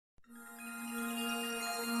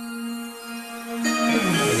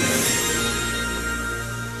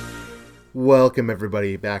Welcome,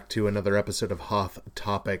 everybody, back to another episode of Hoth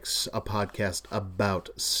Topics, a podcast about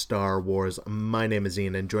Star Wars. My name is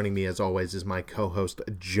Ian, and joining me, as always, is my co-host,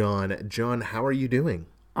 John. John, how are you doing?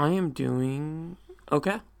 I am doing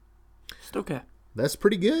okay. Just okay. That's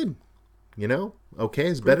pretty good. You know, okay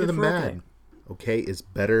is better than bad. Okay is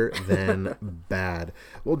better than bad.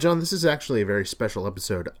 Well, John, this is actually a very special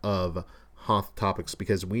episode of Hoth Topics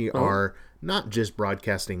because we are not just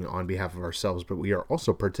broadcasting on behalf of ourselves, but we are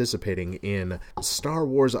also participating in Star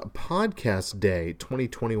Wars Podcast Day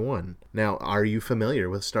 2021. Now, are you familiar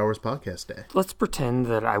with Star Wars Podcast Day? Let's pretend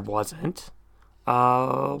that I wasn't.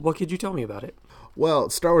 What could you tell me about it? Well,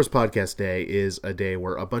 Star Wars Podcast Day is a day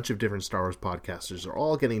where a bunch of different Star Wars podcasters are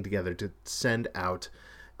all getting together to send out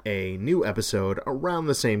a new episode around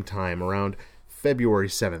the same time, around February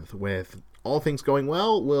 7th, with all things going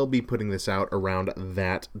well, we'll be putting this out around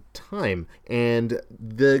that time. And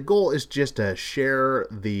the goal is just to share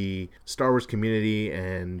the Star Wars community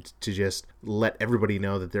and to just let everybody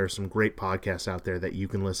know that there are some great podcasts out there that you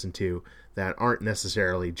can listen to that aren't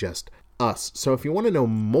necessarily just us. So if you want to know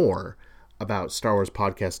more about Star Wars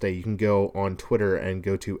Podcast Day, you can go on Twitter and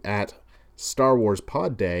go to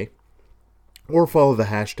 @StarWarsPodDay or follow the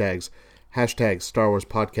hashtags #Star Wars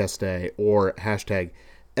Podcast Day or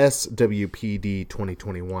 #SWPD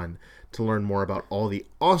 2021 to learn more about all the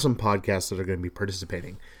awesome podcasts that are going to be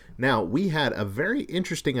participating. Now, we had a very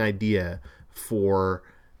interesting idea for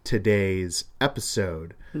today's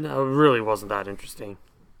episode. No, it really wasn't that interesting.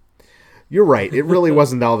 You're right. It really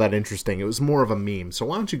wasn't all that interesting. It was more of a meme. So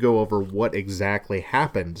why don't you go over what exactly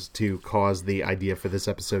happened to cause the idea for this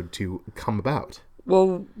episode to come about?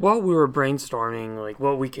 Well, while we were brainstorming, like,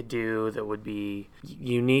 what we could do that would be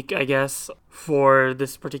unique, I guess, for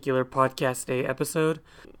this particular Podcast Day episode,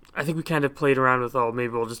 I think we kind of played around with,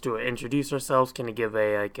 maybe we'll just do it, introduce ourselves, kind of give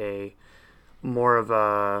a more of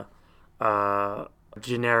a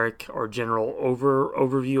generic or general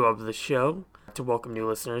overview of the show to welcome new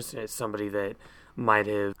listeners. It's somebody that might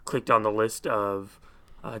have clicked on the list of,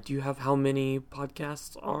 do you have how many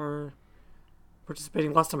podcasts are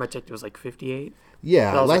participating? Last time I checked, it was like 58.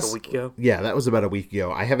 Yeah, that was like a week ago. Yeah, that was about a week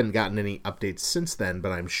ago. I haven't gotten any updates since then,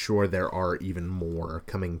 but I'm sure there are even more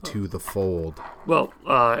coming to the fold. Well,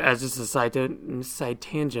 as just a side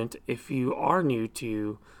tangent, if you are new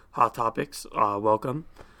to Hot Topics, welcome.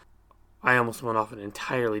 I almost went off an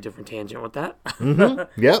entirely different tangent with that.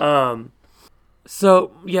 Mm-hmm. Yep.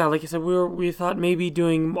 So yeah, like I said, we thought maybe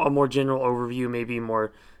doing a more general overview, maybe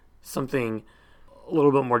more something a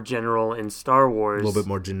little bit more general in Star Wars. A little bit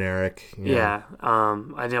more generic. Yeah.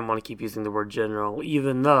 I didn't want to keep using the word general,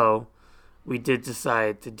 even though we did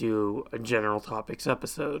decide to do a general topics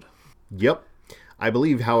episode. Yep. I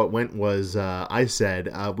believe how it went was I said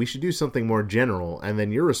we should do something more general, and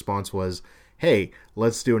then your response was, hey,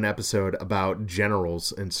 let's do an episode about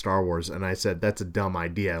generals in Star Wars. And I said, that's a dumb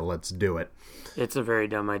idea. Let's do it. It's a very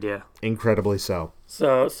dumb idea. Incredibly so.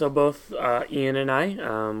 So both Ian and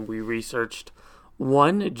I, we researched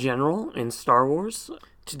one general in Star Wars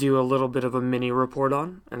to do a little bit of a mini report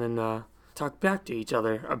on, and then talk back to each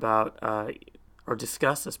other about, or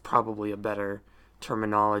discuss is probably a better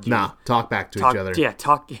terminology. Talk back to each other. Yeah,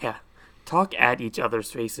 talk at each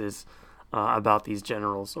other's faces about these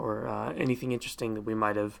generals or anything interesting that we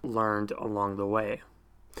might have learned along the way.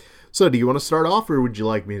 So, do you want to start off, or would you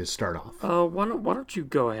like me to start off? Why don't you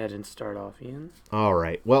go ahead and start off, Ian? All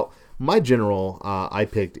right. Well, my general I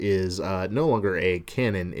picked is no longer a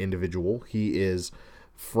canon individual. He is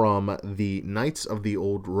from the Knights of the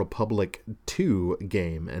Old Republic 2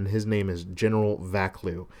 game, and his name is General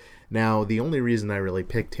Vaklu. Now, the only reason I really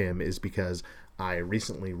picked him is because I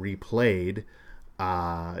recently replayed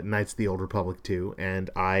Knights of the Old Republic 2, and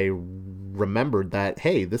I remembered that,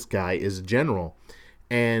 hey, this guy is a general.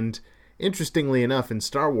 And interestingly enough, in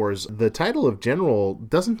Star Wars, the title of general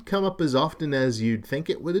doesn't come up as often as you'd think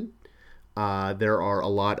it would. There are a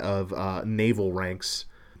lot of naval ranks,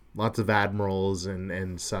 lots of admirals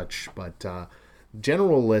and such, but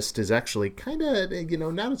general list is actually kind of,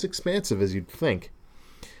 not as expansive as you'd think.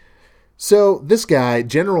 So this guy,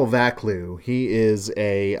 General Vaklu, he is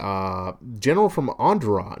a general from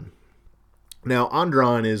Onderon. Now,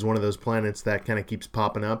 Onderon is one of those planets that kind of keeps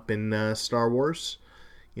popping up in Star Wars.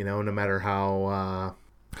 No matter how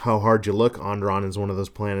hard you look, Onderon is one of those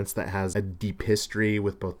planets that has a deep history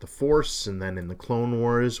with both the Force, and then in the Clone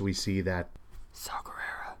Wars, we see that Saw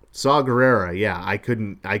Gerrera, yeah, I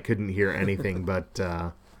couldn't hear anything, but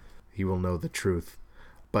he will know the truth.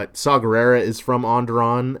 But Saw Gerrera is from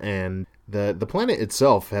Onderon, and the planet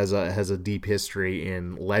itself has a deep history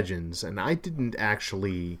in Legends, and I didn't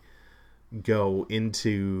actually go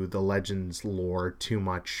into the Legends lore too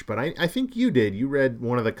much, but I think you did. You read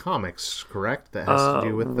one of the comics, correct? That has to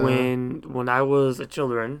do with when I was a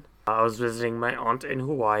children, I was visiting my aunt in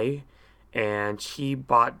Hawaii, and she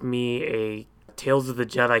bought me a Tales of the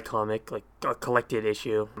Jedi comic, like a collected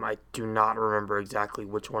issue. I do not remember exactly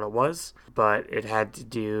which one it was, but it had to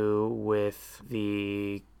do with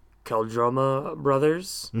the Keldroma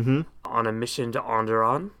brothers on a mission to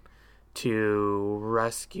Onderon to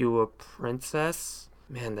rescue a princess.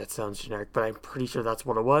 Man, that sounds generic, but I'm pretty sure that's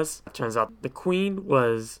what it was. It turns out the queen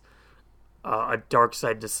was a dark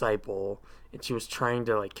side disciple, and she was trying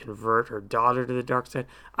to convert her daughter to the dark side.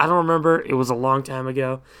 I don't remember. It was a long time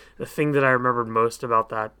ago. The thing that I remembered most about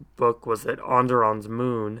that book was that Onderon's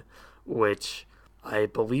moon, which I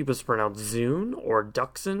believe was pronounced Zune or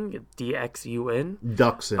Duxun, D-X-U-N.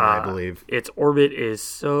 Duxun, I believe. Its orbit is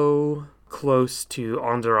so close to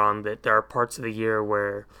Onderon that there are parts of the year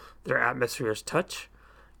where their atmospheres touch,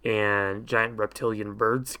 and giant reptilian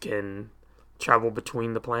birds can travel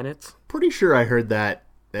between the planets. Pretty sure I heard that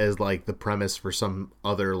as the premise for some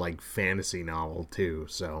other fantasy novel too,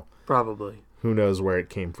 so probably. Who knows where it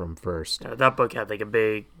came from first. That book had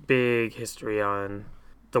a big history on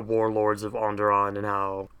the warlords of Onderon and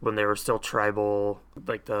how when they were still tribal,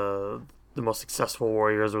 the most successful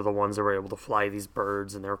warriors were the ones that were able to fly these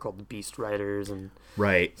birds, and they were called the Beast Riders, and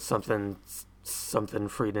right. something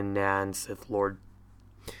Frieden Nan, Sith Lord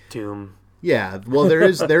Doom. Yeah, well, there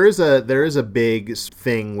is a big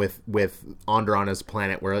thing with Onderon as a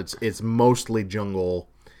planet where it's mostly jungle.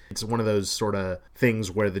 It's one of those sort of things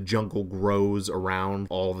where the jungle grows around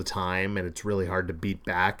all the time, and it's really hard to beat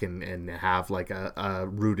back and have a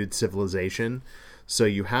rooted civilization. So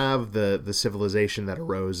you have the civilization that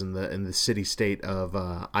arose in the city state of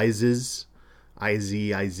Iziz,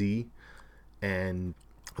 I-Z, and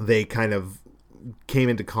they kind of came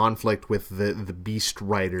into conflict with the Beast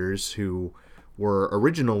Riders, who were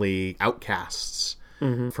originally outcasts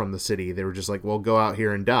from the city. They were just well, go out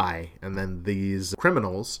here and die. And then these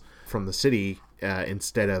criminals from the city,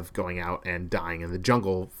 instead of going out and dying in the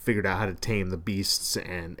jungle, figured out how to tame the beasts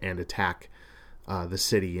and attack the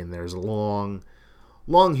city. And there's a long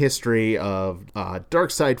history of dark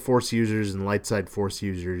side force users and light side force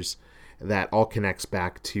users that all connects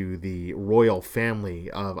back to the royal family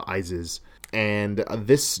of Iziz. And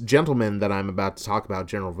this gentleman that I'm about to talk about,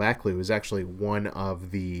 General Vaklu, is actually one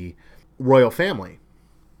of the royal family.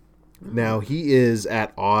 Now, he is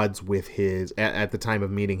at odds with at the time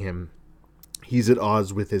of meeting him, he's at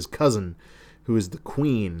odds with his cousin, who is the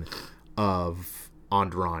queen of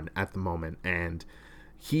Onderon at the moment. And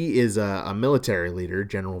he is a military leader,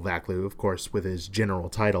 General Vaklu, of course, with his general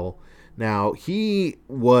title. Now, he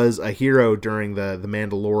was a hero during the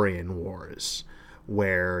Mandalorian Wars,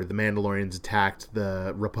 where the Mandalorians attacked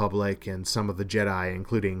the Republic, and some of the Jedi,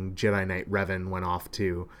 including Jedi Knight Revan, went off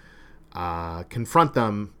to confront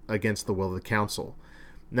them against the will of the Council.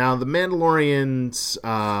 Now, the Mandalorians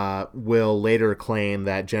will later claim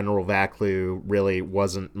that General Vaklu really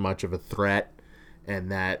wasn't much of a threat,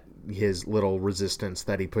 and that his little resistance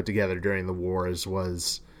that he put together during the wars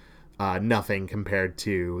was nothing compared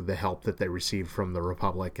to the help that they received from the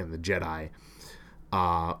Republic and the Jedi.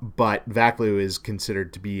 But Vaklu is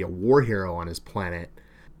considered to be a war hero on his planet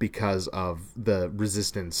because of the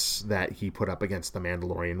resistance that he put up against the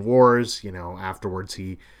Mandalorian Wars. Afterwards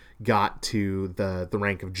he got to the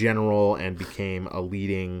rank of general and became a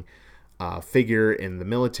leading figure in the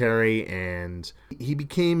military, and he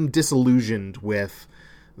became disillusioned with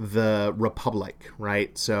the Republic,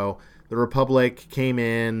 right? So the Republic came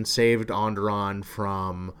in, saved Onderon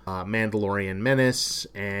from Mandalorian menace,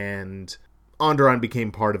 and Onderon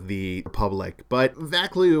became part of the Republic. But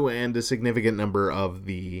Vaklu and a significant number of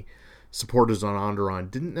the supporters on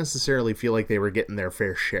Onderon didn't necessarily feel like they were getting their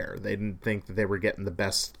fair share. They didn't think that they were getting the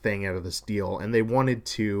best thing out of this deal, and they wanted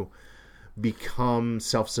to become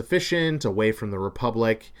self-sufficient, away from the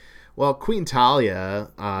Republic. Well, Queen Talia,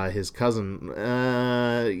 his cousin,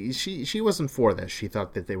 she wasn't for this. She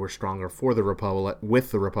thought that they were stronger for the Republic,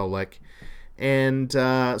 with the Republic, and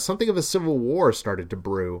something of a civil war started to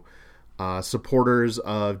brew. Supporters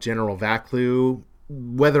of General Vaklu,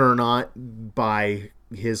 whether or not by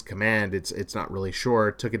his command, it's not really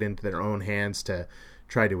sure, took it into their own hands to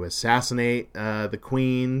try to assassinate the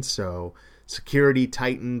queen. So security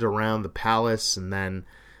tightened around the palace, and then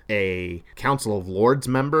a Council of Lords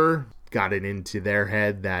member got it into their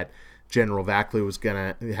head that General Vaklu was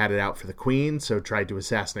had it out for the queen, so tried to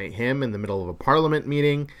assassinate him in the middle of a parliament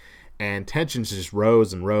meeting, and tensions just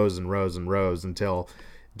rose and rose and rose and rose until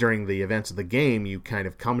during the events of the game, you kind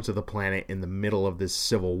of come to the planet in the middle of this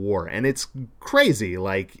civil war. And it's crazy.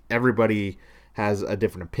 Like, everybody has a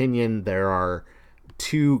different opinion. There are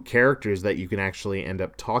 2 characters that you can actually end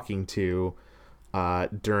up talking to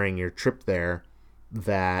during your trip there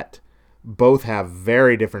that both have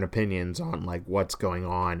very different opinions on like what's going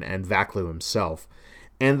on, and Vaklu himself.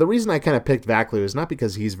 And the reason I kind of picked Vaklu is not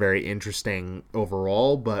because he's very interesting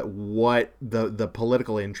overall, but what the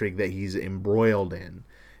political intrigue that he's embroiled in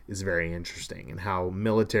is very interesting, and how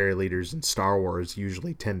military leaders in Star Wars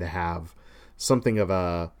usually tend to have something of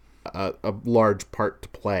a large part to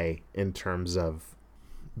play in terms of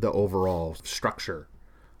the overall structure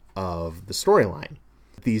of the storyline.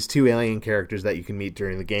 These 2 alien characters that you can meet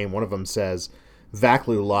during the game, one of them says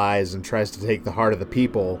Vaklu lies and tries to take the heart of the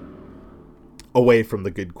people away from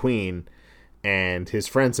the good queen, and his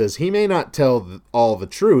friend says he may not tell all the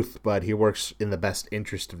truth, but he works in the best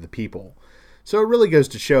interest of the people. So it really goes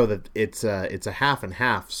to show that it's a half and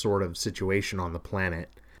half sort of situation on the planet.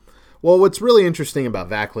 Well, what's really interesting about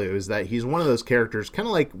Vaklu is that he's one of those characters, kind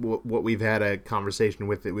of like what we've had a conversation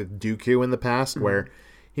with Dooku in the past, where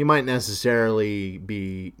he might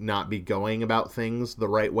necessarily not be going about things the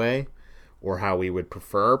right way or how we would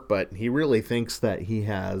prefer, but he really thinks that he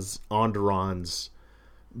has Onderon's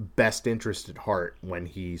best interest at heart when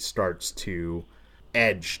he starts to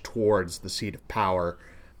edge towards the seat of power.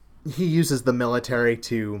 He uses the military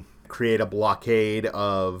to create a blockade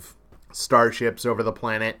of starships over the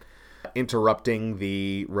planet, interrupting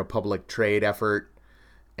the Republic trade effort,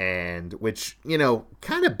 and which,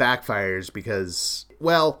 kind of backfires because,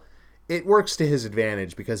 well, it works to his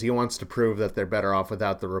advantage because he wants to prove that they're better off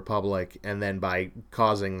without the Republic, and then by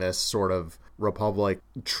causing this sort of Republic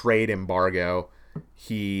trade embargo,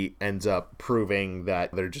 he ends up proving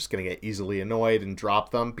that they're just going to get easily annoyed and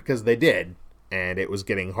drop them, because they did, and it was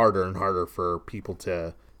getting harder and harder for people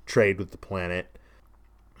to trade with the planet.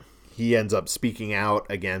 He ends up speaking out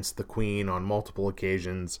against the Queen on multiple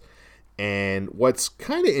occasions. And what's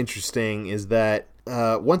kind of interesting is that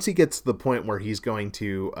once he gets to the point where he's going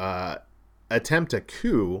to attempt a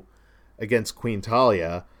coup against Queen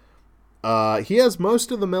Talia, he has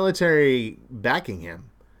most of the military backing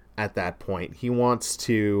him at that point. He wants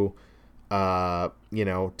to,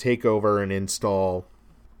 take over and install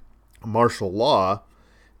martial law,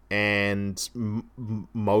 and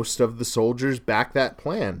most of the soldiers back that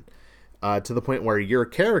plan. To the point where your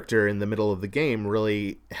character in the middle of the game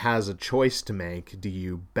really has a choice to make. Do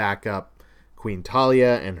you back up Queen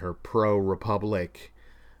Talia and her pro-Republic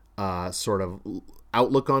sort of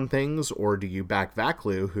outlook on things, or do you back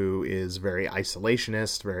Vaklu, who is very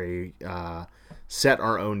isolationist, very set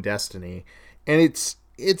our own destiny? And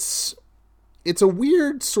it's a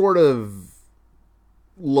weird sort of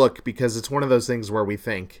look, because it's one of those things where we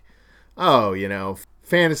think,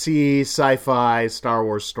 fantasy, sci-fi, Star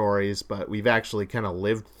Wars stories, but we've actually kind of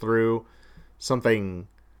lived through something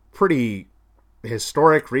pretty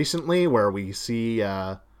historic recently, where we see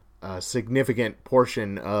a significant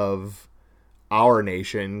portion of our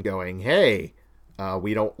nation going, hey,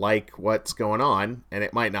 we don't like what's going on, and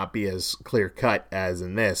it might not be as clear-cut as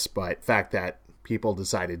in this, but the fact that people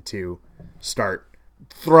decided to start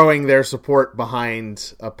throwing their support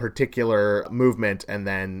behind a particular movement and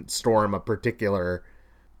then storm a particular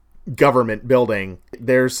government building,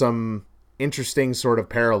 there's some interesting sort of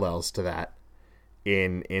parallels to that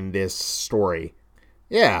in this story.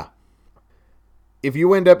 Yeah. If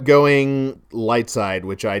you end up going light side,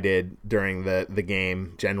 which I did during the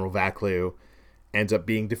game, General Vaklu ends up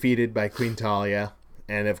being defeated by Queen Talia,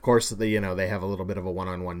 and of course they have a little bit of a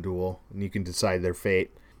one-on-one duel, and you can decide their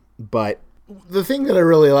fate. But the thing that I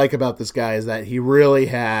really like about this guy is that he really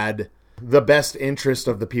had the best interest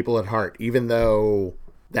of the people at heart, even though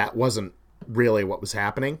that wasn't really what was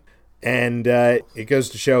happening. And it goes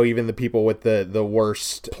to show even the people with the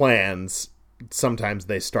worst plans, sometimes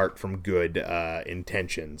they start from good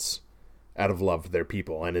intentions out of love for their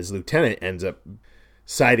people. And his lieutenant ends up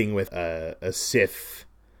siding with a Sith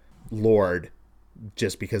Lord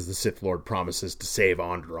just because the Sith Lord promises to save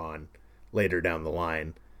Onderon later down the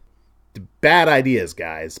line. Bad ideas,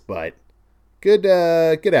 guys, but good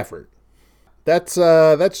effort. That's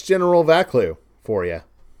General Vaklu for you.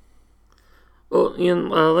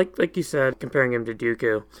 Well, like you said, comparing him to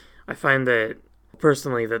Dooku, I find that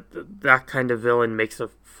personally that kind of villain makes a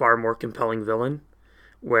far more compelling villain,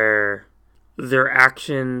 where their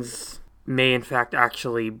actions may in fact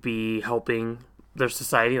actually be helping their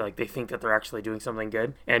society, like they think that they're actually doing something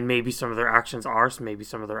good, and maybe some of their actions are, so maybe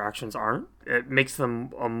some of their actions aren't. It makes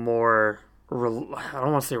them a more I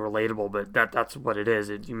don't want to say relatable, but that's what it is.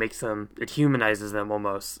 It humanizes them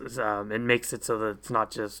almost. It makes it so that it's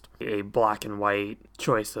not just a black and white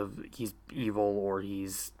choice of he's evil or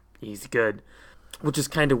he's good, which is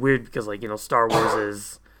kind of weird because, like, Star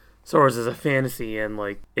Wars is a fantasy, and,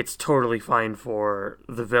 like, it's totally fine for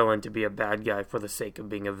the villain to be a bad guy for the sake of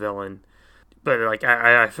being a villain. But, like,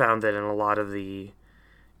 I found that in a lot of the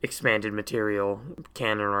expanded material,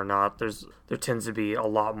 canon or not, there tends to be a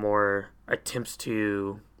lot more attempts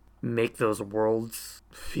to make those worlds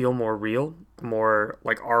feel more real, more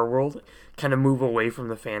like our world, kind of move away from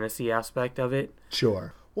the fantasy aspect of it.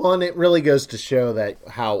 Sure. Well, and it really goes to show that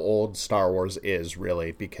how old Star Wars is,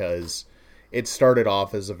 really, because it started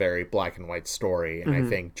off as a very black and white story, and I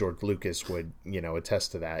think George Lucas would,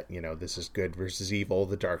 attest to that. This is good versus evil,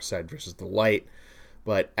 the dark side versus the light.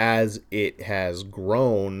 But as it has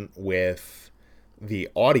grown with the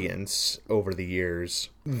audience over the years,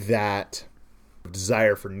 that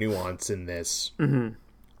desire for nuance in this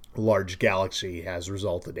large galaxy has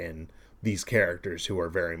resulted in these characters who are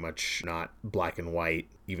very much not black and white,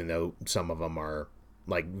 even though some of them are,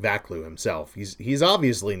 like Vaklu himself. He's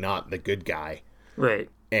obviously not the good guy. Right.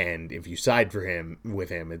 And if you side with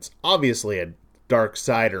him, it's obviously a dark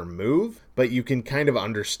sider move, but you can kind of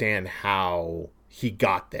understand how he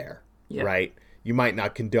got there, right? You might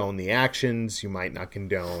not condone the actions, you might not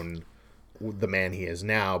condone the man he is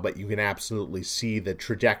now, but you can absolutely see the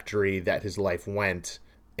trajectory that his life went,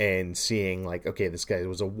 and seeing, like, okay, this guy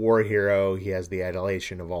was a war hero, he has the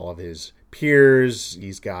adulation of all of his peers,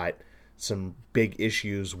 he's got some big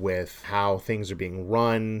issues with how things are being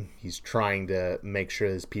run, he's trying to make sure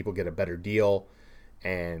his people get a better deal,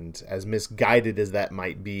 and as misguided as that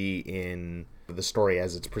might be in the story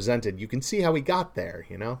as it's presented, you can see how he got there,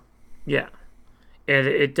 Yeah. And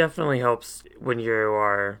it definitely helps when you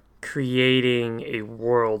are creating a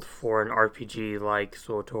world for an RPG like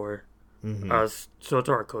SWTOR. SWTOR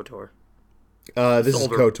or KOTOR? This is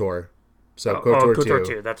KOTOR. So KOTOR 2. KOTOR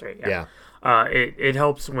 2, that's right, yeah. It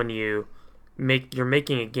helps when you're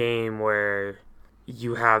making a game where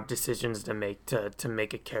you have decisions to make to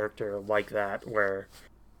make a character like that, where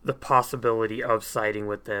the possibility of siding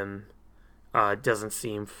with them doesn't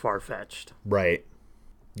seem far-fetched. Right.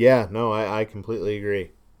 Yeah, no, I completely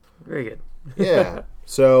agree. Very good. Yeah.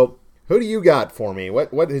 So, who do you got for me?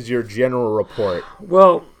 What is your general report?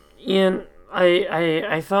 Well, Ian,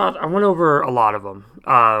 I thought I went over a lot of them.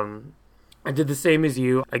 I did the same as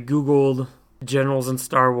you. I Googled generals in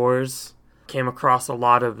Star Wars, came across a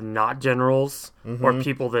lot of not generals or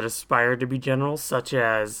people that aspire to be generals, such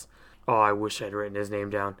as, I wish I'd written his name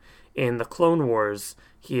down. In the Clone Wars,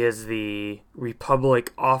 he is the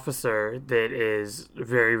Republic officer that is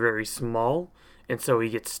very, very small, and so he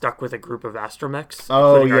gets stuck with a group of astromechs.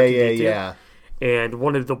 Oh, yeah. And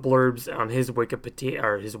one of the blurbs on his Wikipedia,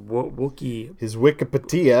 or his Wookiee... His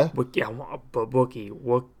Wikipedia.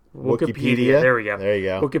 Wikipedia. There we go. There you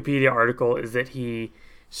go. Wikipedia article is that he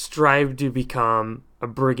strived to become a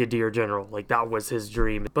brigadier general. Like, that was his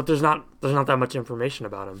dream. But there's not that much information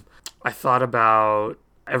about him. I thought about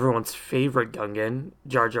everyone's favorite Gungan,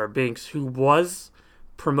 Jar Jar Binks, who was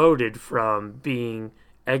promoted from being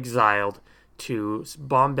exiled to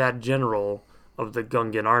Bombad General of the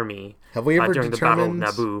Gungan army. Have we ever during the Battle of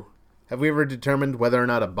Naboo. Have we ever determined whether or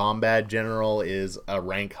not a Bombad General is a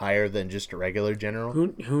rank higher than just a regular general?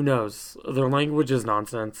 Who knows? Their language is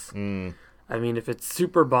nonsense. I mean, if it's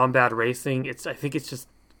super Bombad racing, I think it's just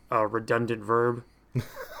a redundant verb.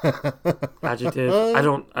 Adjective. I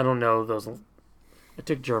don't know those. I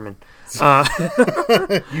took German.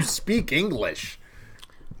 You speak English.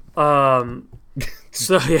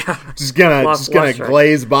 So yeah, just gonna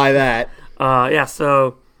glaze by that. So I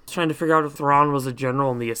was trying to figure out if Thrawn was a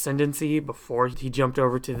general in the Ascendancy before he jumped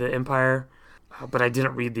over to the Empire, but I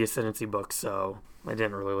didn't read the Ascendancy book, so I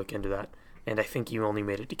didn't really look into that. And I think you only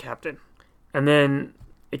made it to Captain. And then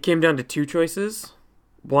it came down to two choices.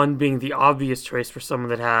 One being the obvious choice for someone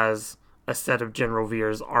that has a set of General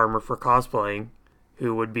Veer's armor for cosplaying,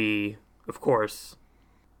 who would be, of course,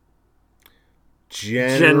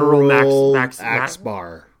 General Max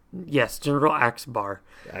Axbar. Yes, General Axbar.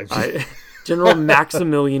 General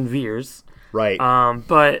Maximilian Veers. Right.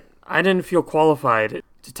 But I didn't feel qualified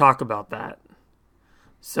to talk about that.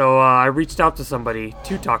 So I reached out to somebody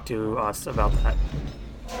to talk to us about that.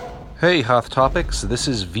 Hey, Hoth Topics. This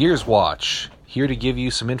is Veers Watch, here to give you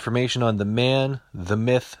some information on the man, the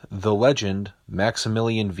myth, the legend,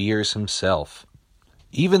 Maximilian Veers himself.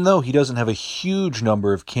 Even though he doesn't have a huge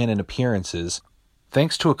number of canon appearances,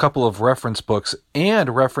 thanks to a couple of reference books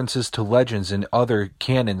and references to legends in other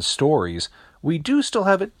canon stories, we do still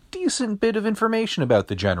have a decent bit of information about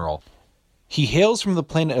the general. He hails from the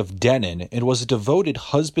planet of Denon and was a devoted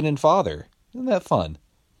husband and father. Isn't that fun?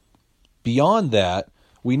 Beyond that,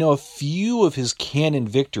 we know a few of his canon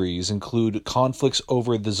victories include conflicts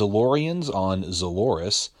over the Zalorians on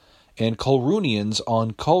Zaloris and Kulrunians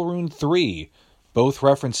on Kulrun 3, both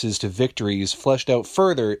references to victories fleshed out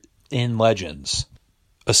further in Legends.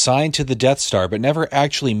 Assigned to the Death Star but never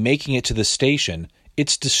actually making it to the station,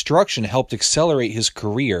 its destruction helped accelerate his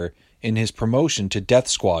career in his promotion to Death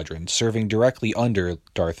Squadron, serving directly under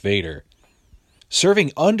Darth Vader.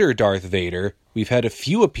 Serving under Darth Vader, we've had a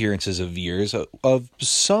few appearances of Veers of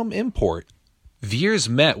some import. Veers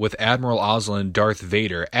met with Admiral Ozlin Darth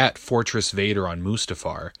Vader at Fortress Vader on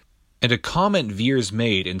Mustafar, and a comment Veers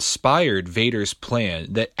made inspired Vader's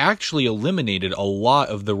plan that actually eliminated a lot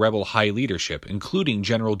of the Rebel high leadership, including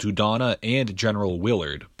General Dodonna and General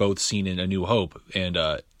Willard, both seen in A New Hope, and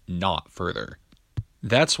not further.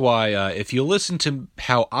 That's why, if you listen to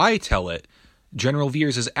how I tell it, General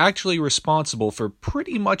Veers is actually responsible for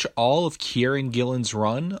pretty much all of Kieran Gillen's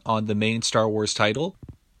run on the main Star Wars title,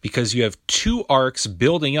 because you have 2 arcs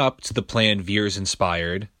building up to the plan Veers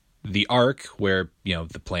inspired, the arc where,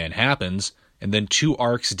 the plan happens, and then 2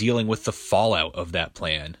 arcs dealing with the fallout of that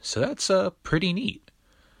plan. So that's pretty neat.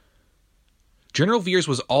 General Veers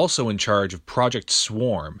was also in charge of Project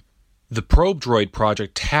Swarm, the probe droid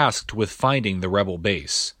project tasked with finding the Rebel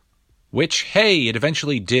base. Which, hey, it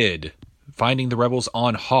eventually did, finding the Rebels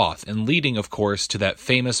on Hoth, and leading, of course, to that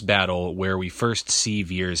famous battle where we first see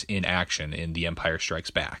Veers in action in The Empire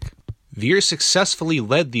Strikes Back. Veers successfully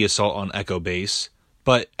led the assault on Echo Base,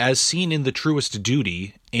 but as seen in The Truest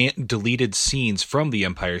Duty and deleted scenes from The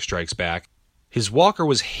Empire Strikes Back, his walker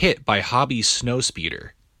was hit by Hobby's snowspeeder.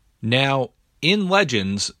 Now, in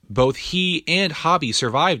Legends, both he and Hobby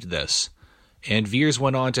survived this, and Veers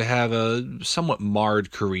went on to have a somewhat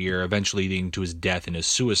marred career, eventually leading to his death in a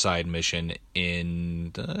suicide mission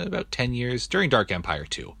in about 10 years during Dark Empire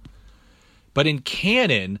 2. But in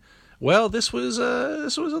canon, well, this was a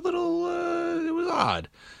little it was odd,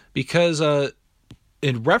 because a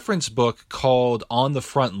reference book called On the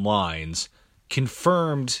Front Lines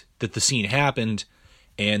confirmed that the scene happened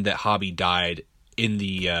and that Hobby died in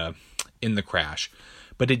the crash,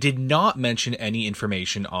 but it did not mention any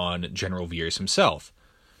information on General Veers himself.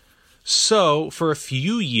 So, for a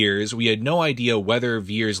few years, we had no idea whether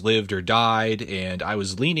Veers lived or died, and I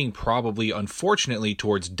was leaning probably, unfortunately,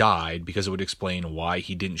 towards died, because it would explain why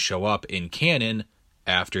he didn't show up in canon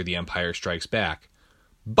after The Empire Strikes Back.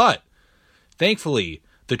 But, thankfully,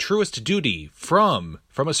 The Truest Duty, from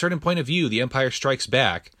a certain point of view, The Empire Strikes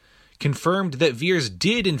Back, confirmed that Veers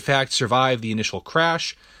did in fact survive the initial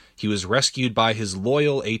crash. He was rescued by his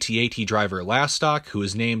loyal AT-AT driver Lastok, who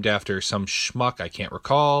is named after some schmuck I can't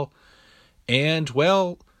recall. And,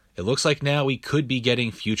 well, it looks like now we could be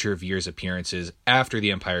getting future Veers appearances after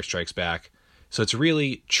The Empire Strikes Back. So it's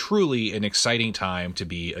really, truly an exciting time to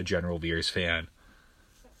be a General Veers fan.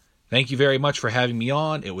 Thank you very much for having me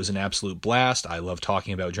on. It was an absolute blast. I love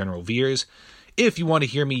talking about General Veers. If you want to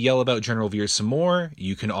hear me yell about General Veers some more,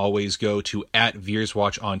 you can always go to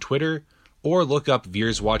 @VeersWatch on Twitter, or look up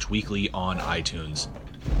Veers Watch Weekly on iTunes.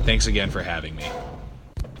 Thanks again for having me.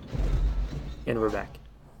 And we're back.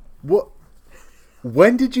 What?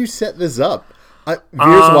 When did you set this up? Veers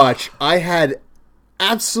Watch, I had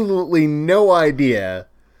absolutely no idea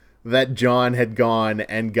that John had gone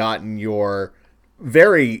and gotten your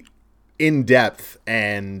very in-depth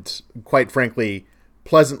and, quite frankly,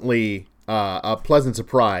 a pleasant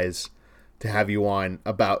surprise to have you on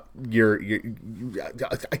about your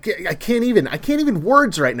I can't even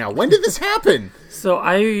words right now. When did this happen? So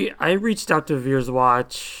I reached out to Veers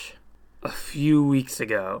Watch a few weeks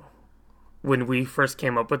ago when we first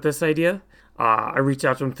came up with this idea. I reached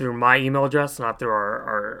out to him through my email address, not through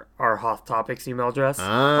our Hoth Topics email address.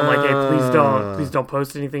 I'm like, hey, please don't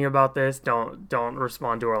post anything about this. Don't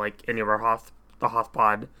respond to any of our the Hoth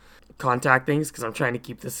Pod contact things, because I'm trying to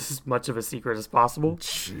keep this as much of a secret as possible.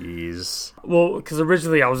 Jeez. Well, because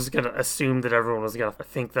originally I was just going to assume that everyone was going to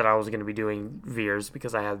think that I was going to be doing Veers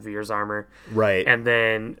because I have Veers armor. Right. And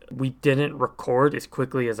then we didn't record as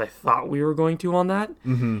quickly as I thought we were going to on that.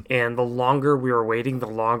 Mm-hmm. And the longer we were waiting, the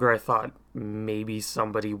longer I thought maybe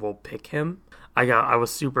somebody will pick him. I was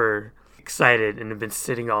super excited and have been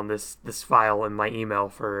sitting on this file in my email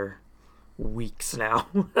for weeks now.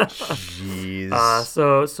 Jeez.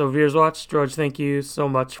 So Veers Watch, George, thank you so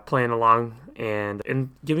much for playing along and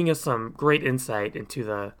giving us some great insight into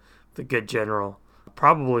the good general.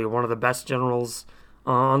 Probably one of the best generals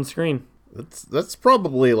on screen. That's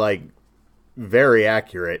probably very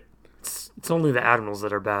accurate. It's only the admirals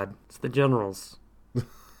that are bad. It's the generals.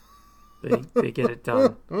 They get it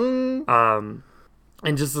done.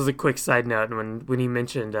 And just as a quick side note, when he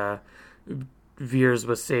mentioned Veers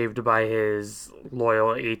was saved by his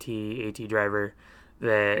loyal AT driver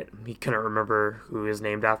that he couldn't remember who is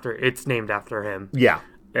named after, it's named after him. Yeah.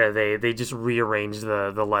 They just rearranged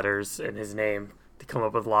the letters in his name to come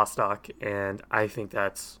up with Lostock, and I think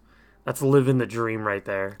that's living the dream right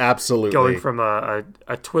there. Absolutely. Going from a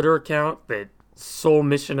Twitter account that sole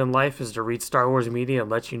mission in life is to read Star Wars media and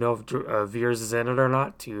let you know if Veers is in it or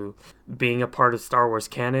not, to being a part of Star Wars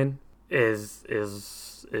canon is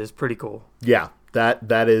pretty cool. Yeah, that's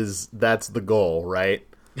the goal, right?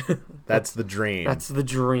 That's the dream. That's the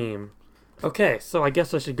dream. Okay, so I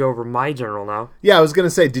guess I should go over my journal now. Yeah, I was gonna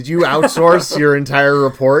say, did you outsource your entire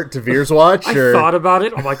report to Veers Watch? I thought about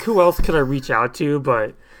it. I'm like, who else could I reach out to?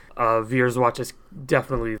 But Veers Watch is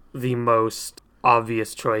definitely the most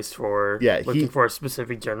obvious choice for looking for a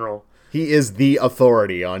specific general. He is the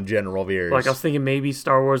authority on General Veers. Like, I was thinking maybe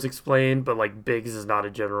Star Wars Explained, but like Biggs is not a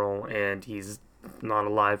general and he's not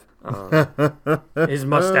alive. His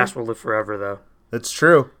mustache will live forever, though. That's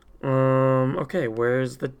true. Okay,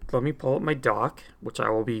 let me pull up my doc, which I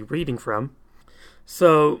will be reading from.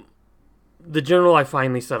 So, the general I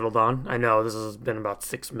finally settled on. I know this has been about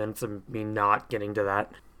 6 minutes of me not getting to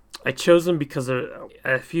that. I chose him because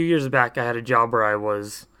a few years back I had a job where I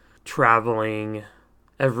was traveling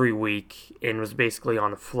every week and was basically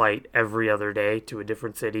on a flight every other day to a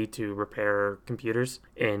different city to repair computers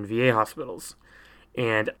in VA hospitals.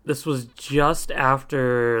 And this was just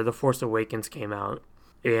after The Force Awakens came out.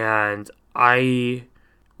 And I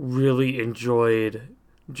really enjoyed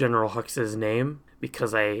General Hux's name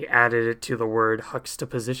because I added it to the word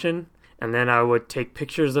Huxtaposition. And then I would take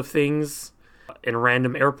pictures of things in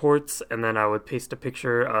random airports, and then I would paste a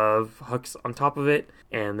picture of Hux on top of it,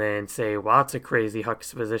 and then say, well, that's a crazy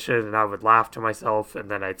Huxtaposition, and I would laugh to myself, and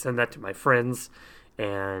then I'd send that to my friends,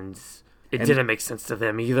 and it didn't make sense to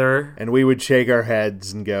them either. And we would shake our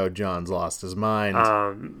heads and go, John's lost his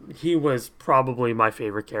mind. He was probably my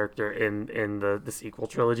favorite character in the sequel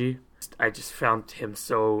trilogy. I just found him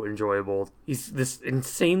so enjoyable. He's this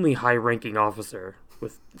insanely high-ranking officer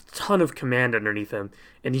with a ton of command underneath him,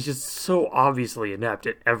 and he's just so obviously inept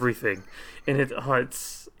at everything. And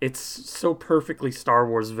it's so perfectly Star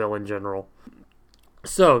Wars villain general.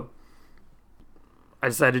 So, I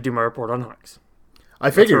decided to do my report on Hux. I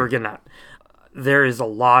figured. That's what we're getting at. There is a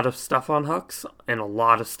lot of stuff on Hux, and a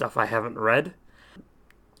lot of stuff I haven't read.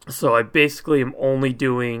 So I basically am only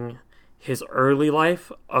doing his early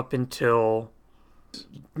life up until,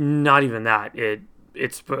 not even that.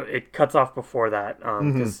 It cuts off before that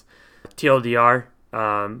because TLDR,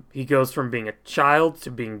 he goes from being a child to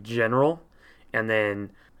being general, and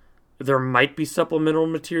then there might be supplemental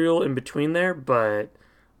material in between there, but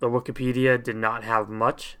the Wikipedia did not have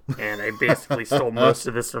much, and I basically stole most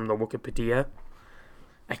of this from the Wikipedia.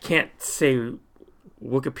 I can't say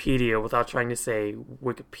Wikipedia without trying to say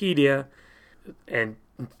Wikipedia and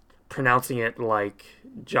pronouncing it like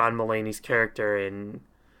John Mulaney's character in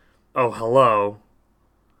Oh Hello,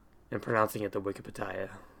 and pronouncing it the Wikipedia.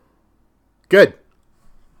 Good.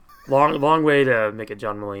 Long way to make a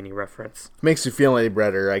John Mulaney reference. Makes you feel any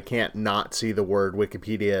better. I can't not see the word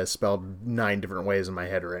Wikipedia spelled 9 different ways in my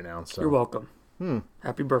head right now. So. You're welcome.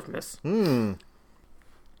 Happy birthmas.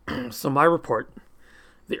 So my report.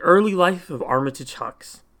 The early life of Armitage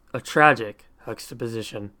Hux. A tragic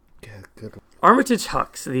Huxtaposition. Good. Armitage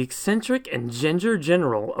Hux, the eccentric and ginger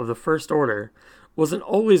general of the First Order, wasn't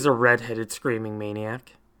always a red-headed screaming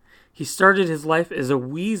maniac. He started his life as a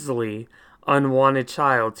weaselly, unwanted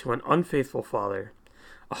child to an unfaithful father.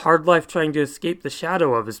 A hard life trying to escape the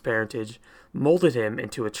shadow of his parentage molded him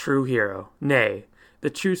into a true hero, nay, the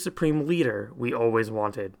true supreme leader we always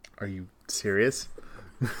wanted. Are you serious?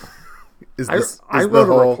 I wrote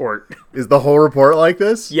a report. Is the whole report like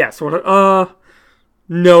this? Yes.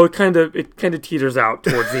 No, it kind of teeters out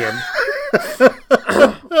towards the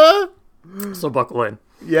end. So buckle in.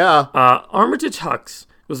 Yeah. Armitage Hux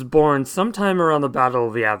was born sometime around the Battle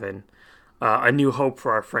of Yavin. A new hope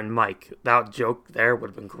for our friend Mike. That joke there would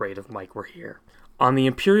have been great if Mike were here. On the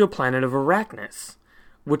imperial planet of Arrakis,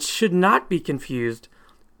 which should not be confused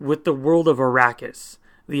with the world of Arrakis,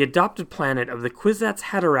 the adopted planet of the Kwisatz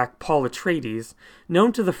Haderach Paul Atreides,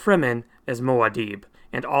 known to the Fremen as Muad'Dib,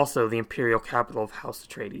 and also the imperial capital of House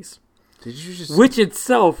Atreides. Which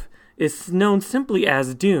itself is known simply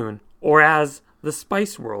as Dune, or as the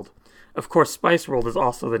Spice World. Of course, Spice World is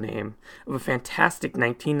also the name of a fantastic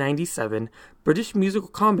 1997 British musical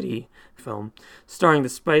comedy film starring the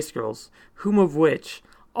Spice Girls, whom of which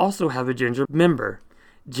also have a ginger member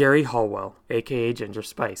Jerry Hallwell, aka Ginger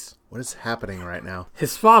Spice. What is happening right now?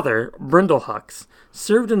 His father, Brindle Hux,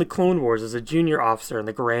 served in the Clone Wars as a junior officer in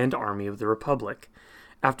the Grand Army of the Republic.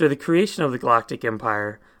 After the creation of the Galactic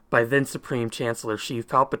Empire by then Supreme Chancellor Sheev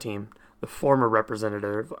Palpatine, the former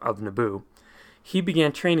representative of Naboo, he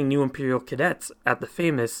began training new Imperial cadets at the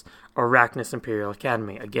famous Arrakis Imperial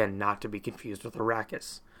Academy, again not to be confused with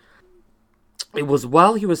Arrakis. It was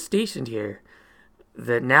while he was stationed here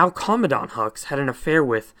that now Commandant Hux had an affair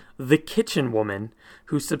with the Kitchen Woman,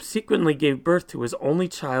 who subsequently gave birth to his only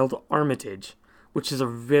child, Armitage, which is a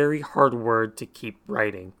very hard word to keep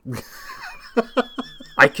writing.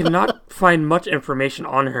 I cannot find much information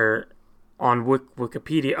on her on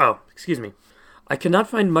Wikipedia. I cannot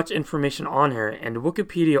find much information on her, and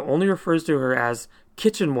Wikipedia only refers to her as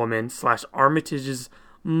Kitchen Woman / Armitage's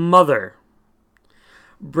mother.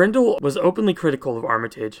 Brindle was openly critical of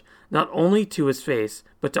Armitage, not only to his face,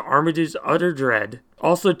 but to Armitage's utter dread,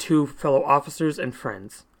 also to fellow officers and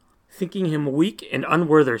friends. Thinking him weak and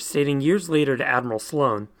unworthy, stating years later to Admiral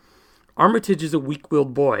Sloane, Armitage is a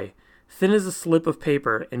weak-willed boy, thin as a slip of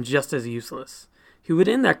paper and just as useless. He would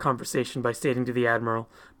end that conversation by stating to the Admiral,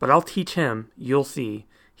 "But I'll teach him, you'll see,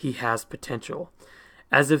 he has potential."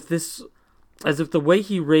 As if the way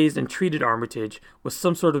he raised and treated Armitage was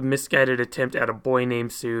some sort of misguided attempt at a boy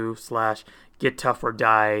named Sue / get tough or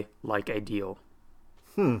die like ideal.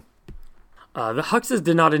 The Huxes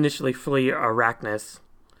did not initially flee Arrakis.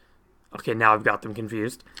 Okay, now I've got them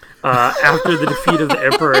confused. After the defeat of the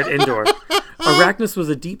Emperor at Endor. Arrakis was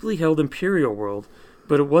a deeply held Imperial world,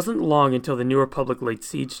 but it wasn't long until the New Republic laid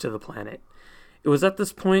siege to the planet. It was at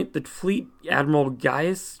this point that Fleet Admiral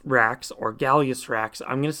Gaius Rax, or Gallius Rax,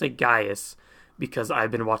 I'm going to say Gaius, because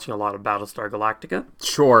I've been watching a lot of Battlestar Galactica.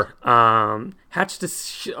 Sure. Hatched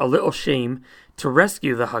a little shame to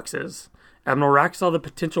rescue the Huxes. Admiral Rax saw the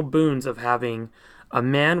potential boons of having a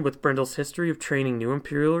man with Brindle's history of training new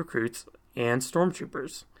Imperial recruits and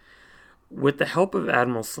stormtroopers. With the help of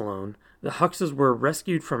Admiral Sloane, the Huxes were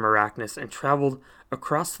rescued from Arrakis and traveled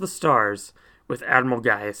across the stars with Admiral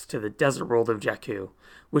Gaius to the desert world of Jakku,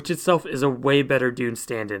 which itself is a way better Dune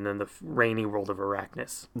stand-in than the rainy world of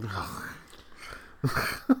Arrakis.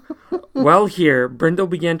 While here, Brindle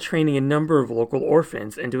began training a number of local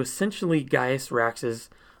orphans into essentially Gaius Rax's,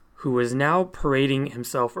 who is now parading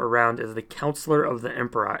himself around as the counselor of the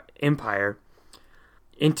Empire,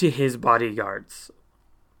 into his bodyguards.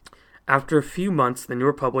 After a few months, the New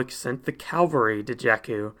Republic sent the cavalry to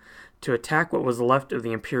Jakku to attack what was left of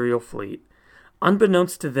the Imperial fleet.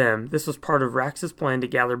 Unbeknownst to them, this was part of Rax's plan to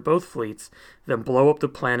gather both fleets, then blow up the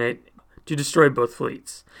planet to destroy both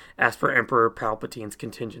fleets, as per Emperor Palpatine's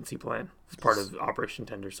contingency plan. It's part of Operation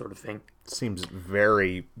Tender sort of thing. Seems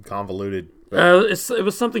very convoluted. It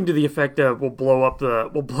was something to the effect of we'll blow up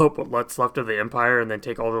what's left of the Empire and then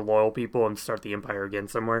take all the loyal people and start the Empire again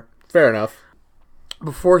somewhere. Fair enough.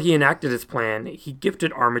 Before he enacted his plan, he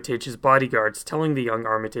gifted Armitage his bodyguards, telling the young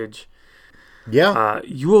Armitage,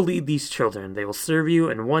 you will lead these children. They will serve you,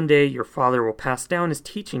 and one day your father will pass down his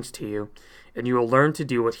teachings to you, and you will learn to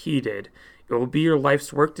do what he did. It will be your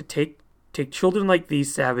life's work to take children like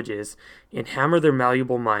these savages and hammer their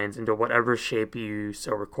malleable minds into whatever shape you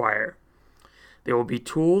so require. They will be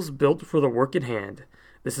tools built for the work at hand.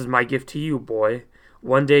 This is my gift to you, boy.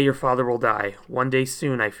 One day your father will die. One day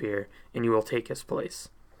soon, I fear, and you will take his place.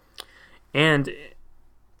 And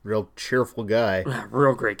real cheerful guy.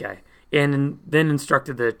 Real great guy. And then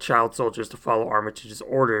instructed the child soldiers to follow Armitage's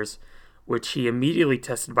orders, which he immediately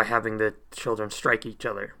tested by having the children strike each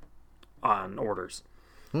other on orders.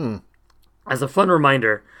 As a fun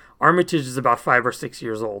reminder, Armitage is about 5 or 6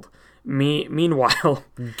 years old. Meanwhile,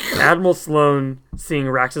 Admiral Sloane, seeing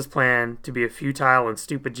Rax's plan to be a futile and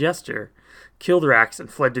stupid gesture, killed Rax and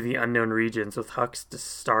fled to the unknown regions with Hux to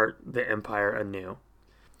start the Empire anew.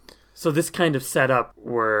 So this kind of setup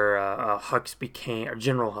where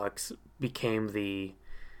General Hux became the,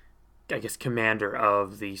 I guess, commander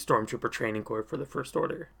of the Stormtrooper Training Corps for the First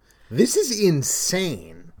Order. This is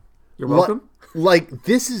insane. You're welcome.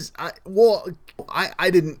 This is I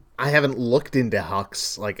haven't looked into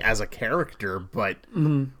Hux as a character, but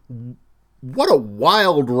what a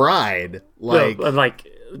wild ride!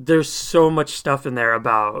 There's so much stuff in there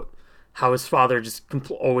about how his father just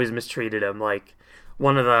always mistreated him. Like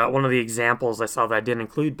one of the examples I saw that I didn't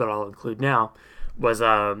include, but I'll include now, was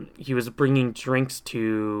he was bringing drinks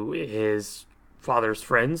to his father's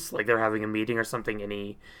friends, like they're having a meeting or something, and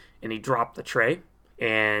he dropped the tray.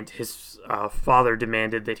 And his father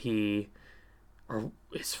demanded that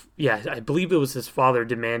I believe it was his father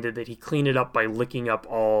demanded that he clean it up by licking up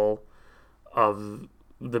all of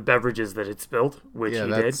the beverages that it spilled, which he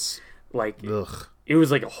did. it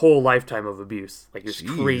was like a whole lifetime of abuse. Like, it was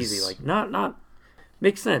Jeez. crazy. Like, not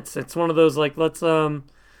makes sense. It's one of those, like, let's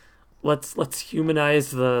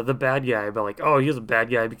humanize the bad guy, but like, oh, he was a bad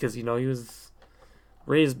guy because, he was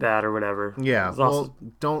raised bad or whatever. Yeah, It's also-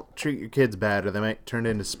 don't treat your kids bad or they might turn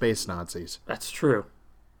into space Nazis. that's true.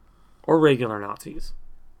 Or regular Nazis.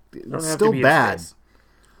 Don't have to Still be in bad. space.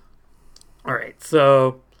 All right,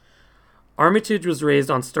 so Armitage was raised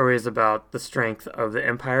on stories about the strength of the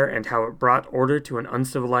Empire and how it brought order to an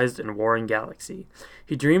uncivilized and warring galaxy.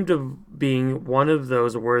 He dreamed of being one of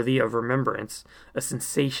those worthy of remembrance, a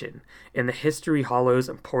sensation, in the history hollows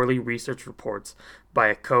and poorly researched reports by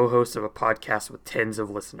a co-host of a podcast with tens of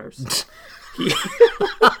listeners.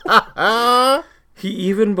 He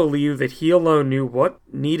even believed that he alone knew what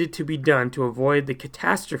needed to be done to avoid the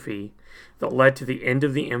catastrophe that led to the end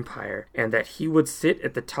of the Empire, and that he would sit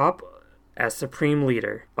at the top as supreme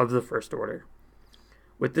leader of the First Order.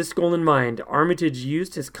 With this goal in mind, Armitage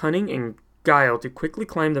used his cunning and guile to quickly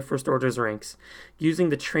climb the First Order's ranks, using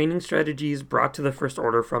the training strategies brought to the First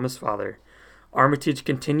Order from his father. Armitage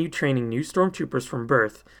continued training new stormtroopers from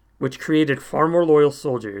birth, which created far more loyal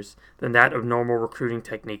soldiers than that of normal recruiting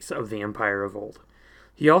techniques of the Empire of old.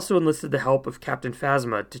 He also enlisted the help of Captain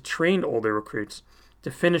Phasma to train older recruits to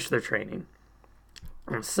finish their training.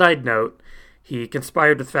 On a side note, he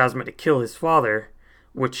conspired with Phasma to kill his father,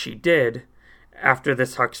 which she did. After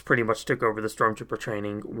this, Hux pretty much took over the stormtrooper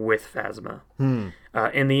training with Phasma.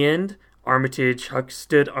 In the end, Armitage Hux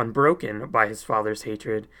stood unbroken by his father's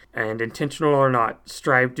hatred, and intentional or not,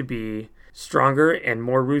 strived to be stronger and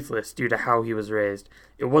more ruthless due to how he was raised.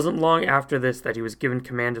 It wasn't long after this that he was given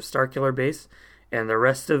command of Starkiller Base, and the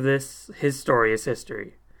rest of his story is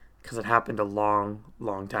history, because it happened a long,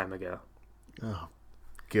 long time ago. Oh,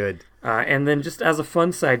 good. And then just as a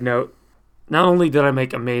fun side note, not only did I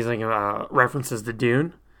make amazing references to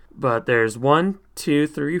Dune, but there's 1, 2,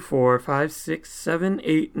 3, 4, 5, 6, 7,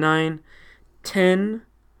 8, 9, 10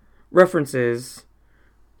 references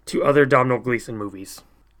to other Domhnall Gleeson movies.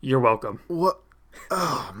 You're welcome. What?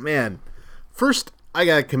 Oh, man. First, I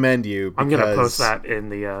gotta commend you. I'm going to post that in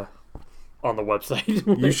the on the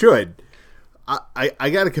website. You should. I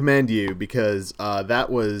got to commend you because that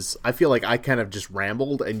was... I feel like I kind of just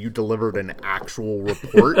rambled and you delivered an actual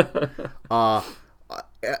report.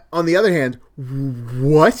 On the other hand,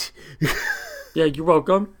 what? Yeah, you're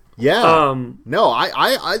welcome. Yeah. No,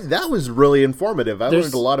 I that was really informative. I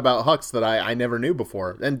learned a lot about Hux that I never knew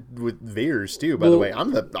before. And with Veers, too, by the way.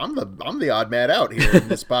 I'm the odd man out here in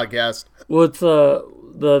this podcast. Well, it's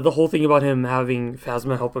the whole thing about him having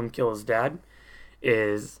Phasma help him kill his dad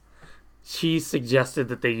is... She suggested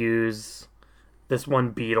that they use this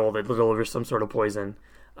one beetle that delivers some sort of poison.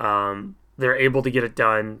 They're able to get it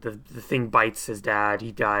done. The thing bites his dad.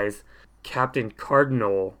 He dies. Captain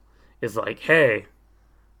Cardinal is like, hey,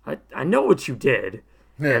 I know what you did.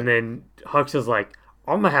 Yeah. And then Hux is like,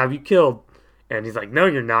 I'm going to have you killed. And he's like, no,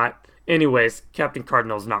 you're not. Anyways, Captain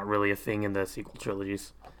Cardinal's not really a thing in the sequel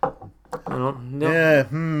trilogies. I don't know. Yeah,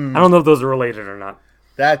 I don't know if those are related or not.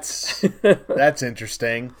 That's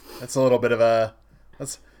interesting. That's a little bit of a...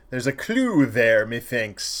 There's a clue there,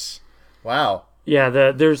 methinks. Wow. Yeah,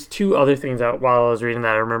 there's two other things out while I was reading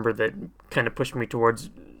that I remember that kind of pushed me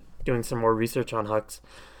towards doing some more research on Hux.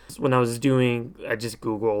 When I just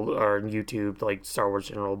Googled or YouTube, like, Star Wars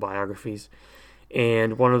general biographies.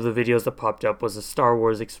 And one of the videos that popped up was a Star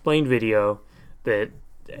Wars Explained video that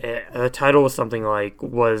the title was something like,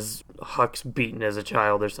 was Hux beaten as a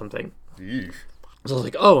child or something? Eesh. So I was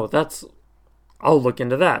like, oh, I'll look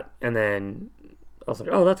into that. And then I was like,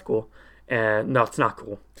 oh, that's cool. And no, it's not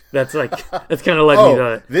cool. That's kind of led me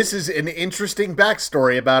to... This is an interesting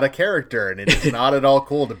backstory about a character, and it is not at all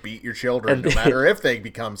cool to beat your children, no matter if they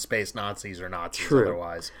become space Nazis or Nazis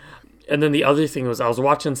otherwise. And then the other thing was I was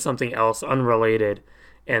watching something else unrelated,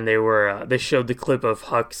 and they showed the clip of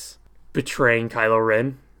Hux betraying Kylo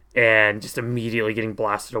Ren and just immediately getting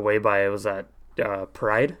blasted away by, was that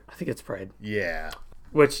Pride? I think it's Pride. Yeah.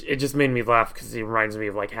 Which, it just made me laugh because it reminds me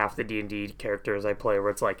of like half the D&D characters I play, where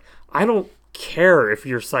it's like, I don't care if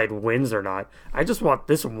your side wins or not. I just want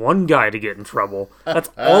this one guy to get in trouble. That's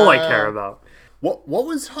all I care about. What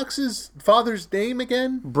was Hux's father's name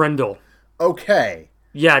again? Brendel. Okay.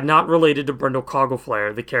 Yeah, not related to Brendel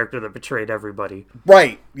Coggleflare, the character that betrayed everybody.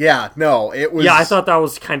 Right. Yeah. No, it was... Yeah, I thought that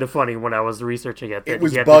was kind of funny when I was researching it. It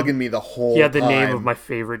was bugging me the whole time. He had the name of my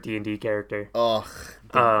favorite D&D character. Ugh.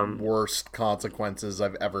 The worst consequences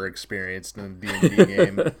I've ever experienced in a D&D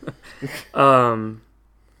game.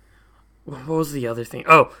 What was the other thing?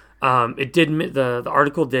 Oh, the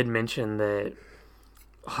article did mention that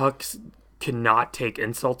Hux cannot take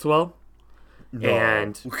insults well. No.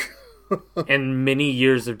 And and many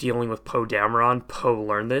years of dealing with Poe Dameron, Poe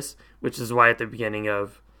learned this, which is why at the beginning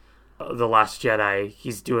of The Last Jedi,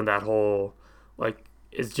 he's doing that whole, like,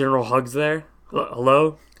 is General Hux there?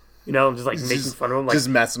 Hello? You know, just, like, making fun of him. Like, just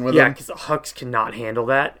messing with him? Yeah, because Hux cannot handle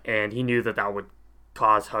that, and he knew that would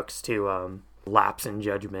cause Hux to lapse in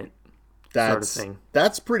judgment, sort of thing.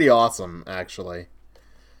 That's pretty awesome, actually.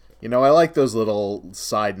 You know, I like those little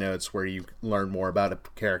side notes where you learn more about a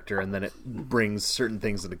character and then it brings certain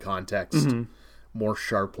things into context more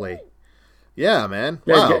sharply. Yeah, man.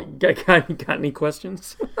 Wow. Got any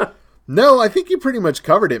questions? No, I think you pretty much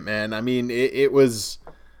covered it, man. I mean, it's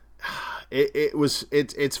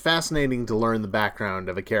fascinating to learn the background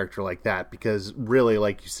of a character like that because really,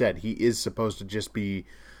 like you said, he is supposed to just be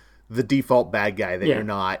the default bad guy that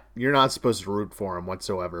you're not supposed to root for him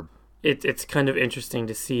whatsoever. It's kind of interesting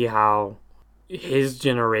to see how his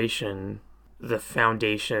generation, the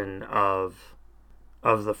foundation of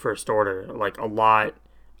the First Order, like a lot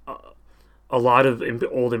of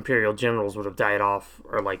old Imperial generals would have died off,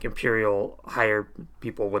 or like Imperial higher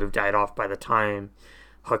people would have died off by the time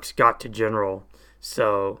Hux got to General.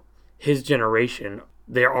 So his generation,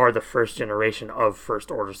 they are the first generation of First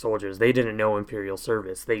Order soldiers. They didn't know Imperial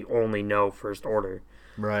service. They only know First Order.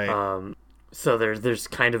 Right. So there's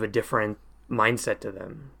kind of a different mindset to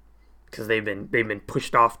them because they've been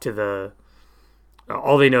pushed off to the.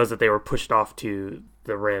 All they know is that they were pushed off to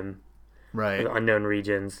the Rim, right, the unknown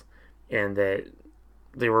regions, and that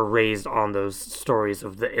they were raised on those stories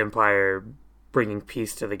of the Empire bringing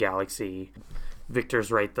peace to the galaxy.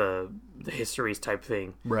 Victors write the histories type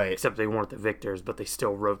thing, right? Except they weren't the victors, but they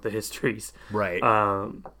still wrote the histories, right?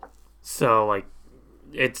 So like,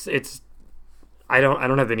 it's. I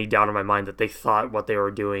don't have any doubt in my mind that they thought what they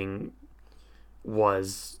were doing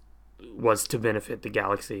was to benefit the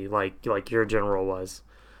galaxy, like your general was,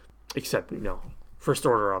 except First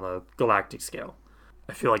Order on a galactic scale.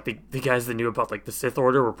 I feel like the guys that knew about like the Sith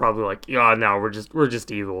Order were probably like, yeah, no, we're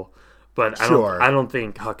just evil, but I don't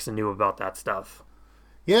think Hux knew about that stuff.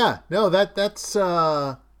 Yeah, no, that's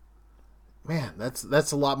man,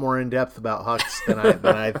 that's a lot more in depth about Hux than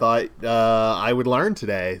I thought I would learn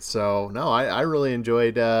today. So no, I really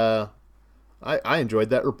enjoyed I enjoyed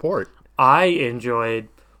that report. I enjoyed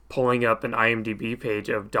pulling up an IMDb page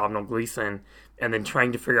of Domhnall Gleeson and then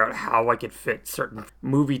trying to figure out how I could fit certain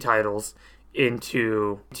movie titles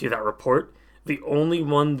into that report. The only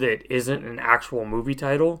one that isn't an actual movie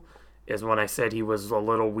title is when I said he was a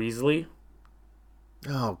little Weasley.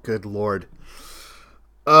 Oh, good Lord.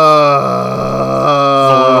 He's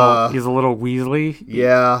a little Weasley.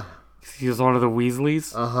 Yeah. He was one of the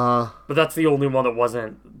Weasleys. Uh-huh. But that's the only one that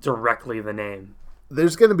wasn't directly the name.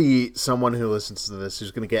 There's going to be someone who listens to this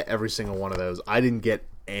who's going to get every single one of those. I didn't get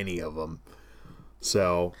any of them.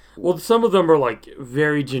 So. Well, some of them are like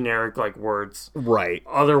very generic, like words. Right.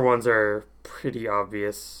 Other ones are pretty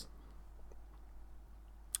obvious.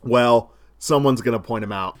 Well, someone's going to point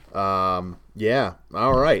them out. Yeah.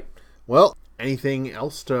 All right. Well, anything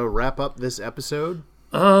else to wrap up this episode?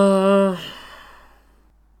 Not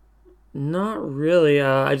really.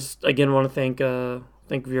 I just again want to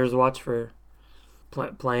thank Viewers Watch for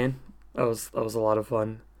playing. That was a lot of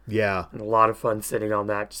fun. Yeah. And a lot of fun sitting on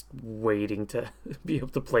that, just waiting to be able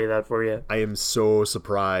to play that for you. I am so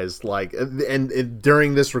surprised. Like, and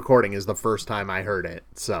during this recording is the first time I heard it.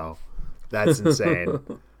 So that's insane.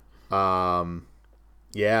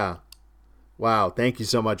 Yeah. Wow. Thank you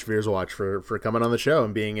so much, Viewers Watch, for coming on the show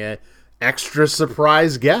and being an extra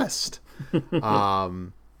surprise guest.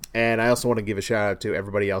 And I also want to give a shout out to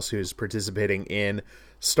everybody else who's participating in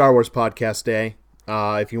Star Wars Podcast Day.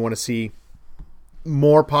 If you want to see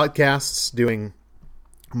more podcasts doing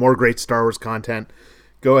more great Star Wars content,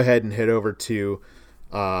 go ahead and head over to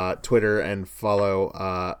Twitter and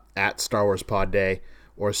follow at Star Wars Pod Day,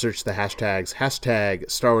 or search the hashtags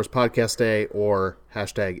hashtag Star Wars Podcast Day or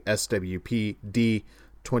hashtag SWPD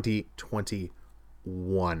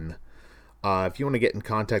 2021. If you want to get in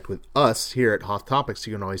contact with us here at Hoth Topics,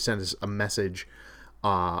 you can always send us a message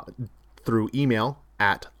through email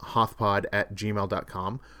at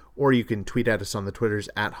hothpod@gmail.com, or you can tweet at us on the Twitters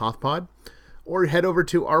at Hothpod, or head over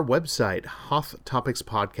to our website,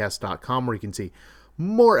 hothtopicspodcast.com, where you can see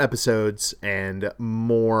more episodes and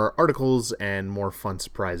more articles and more fun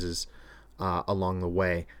surprises along the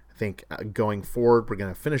way. I think going forward, we're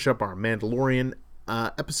going to finish up our Mandalorian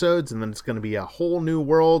episodes, and then it's going to be a whole new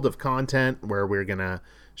world of content where we're going to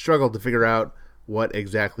struggle to figure out what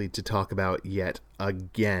exactly to talk about yet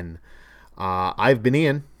again. I've been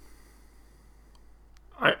Ian.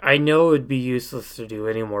 I know it would be useless to do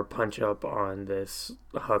any more punch up on this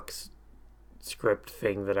Hux script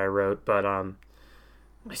thing that I wrote, but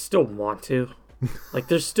I still want to. Like,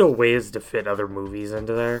 there's still ways to fit other movies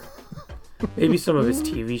into there. Maybe some of his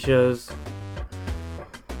TV shows.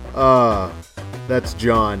 That's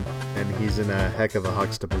John, and he's in a heck of a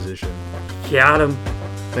juxtaposition. Got him.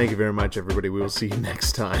 Thank you very much, everybody. We will see you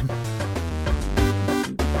next time.